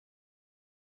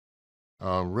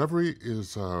Reverie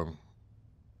is a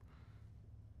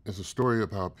story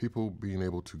about people being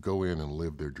able to go in and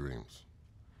live their dreams,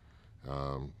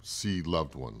 see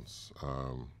loved ones,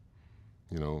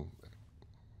 you know,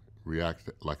 react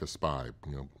like a spy,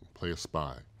 play a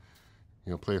spy,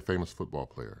 play a famous football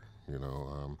player,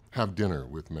 have dinner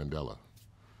with Mandela,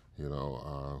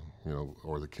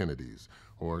 or the Kennedys,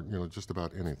 or just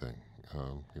about anything.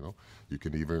 You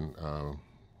can even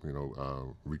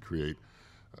recreate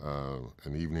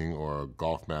an evening or a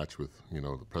golf match with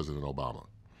the President Obama.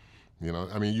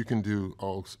 I mean, you can do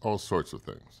all sorts of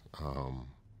things.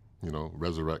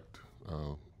 Resurrect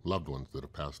loved ones that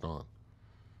have passed on.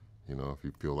 If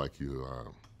you feel like you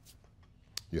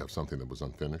have something that was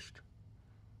unfinished,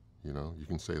 you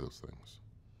can say those things.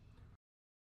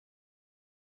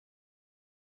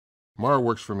 Mara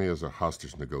works for me as a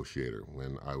hostage negotiator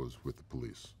when I was with the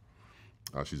police.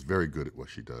 She's very good at what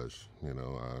she does.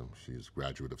 She's a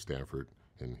graduate of Stanford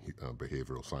in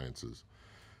behavioral sciences.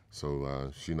 So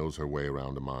she knows her way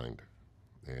around the mind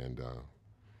and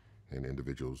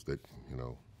individuals that,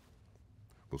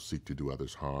 will seek to do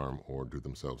others harm or do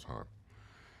themselves harm.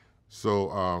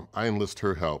 So I enlist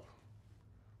her help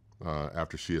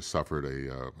after she has suffered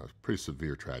a pretty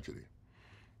severe tragedy,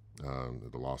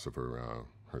 the loss of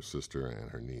her sister and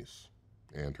her niece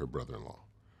and her brother-in-law.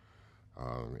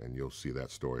 And you'll see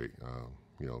that story,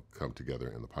 come together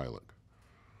in the pilot.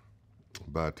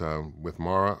 But with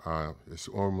Mara, it's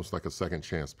almost like a second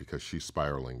chance because she's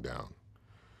spiraling down.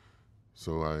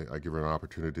 So I give her an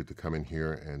opportunity to come in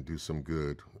here and do some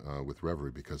good with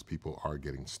Reverie because people are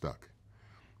getting stuck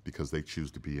because they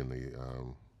choose to be in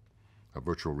a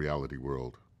virtual reality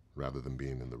world rather than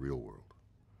being in the real world.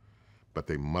 But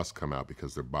they must come out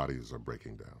because their bodies are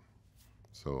breaking down.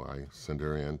 So I send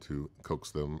her in to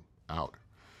coax them out.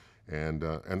 And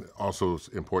also it's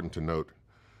important to note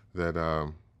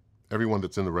that everyone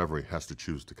that's in the Reverie has to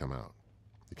choose to come out.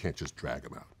 You can't just drag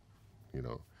them out.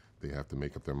 They have to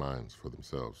make up their minds for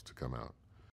themselves to come out.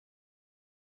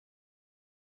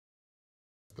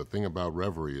 The thing about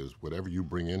Reverie is whatever you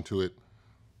bring into it,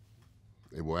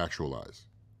 it will actualize.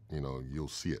 You'll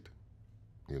see it.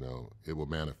 It will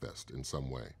manifest in some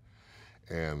way.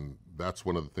 And that's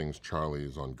one of the things Charlie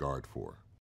is on guard for.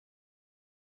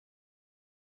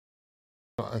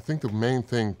 I think the main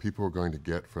thing people are going to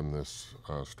get from this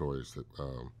story is that,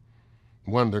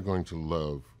 one, they're going to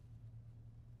love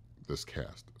this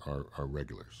cast, our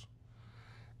regulars.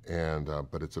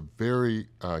 But it's a very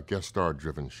guest star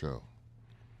driven show.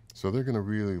 So they're going to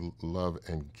really love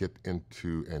and get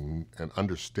into and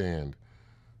understand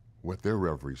what their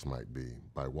reveries might be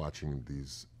by watching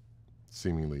these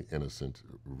seemingly innocent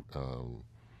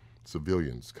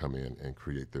civilians come in and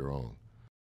create their own.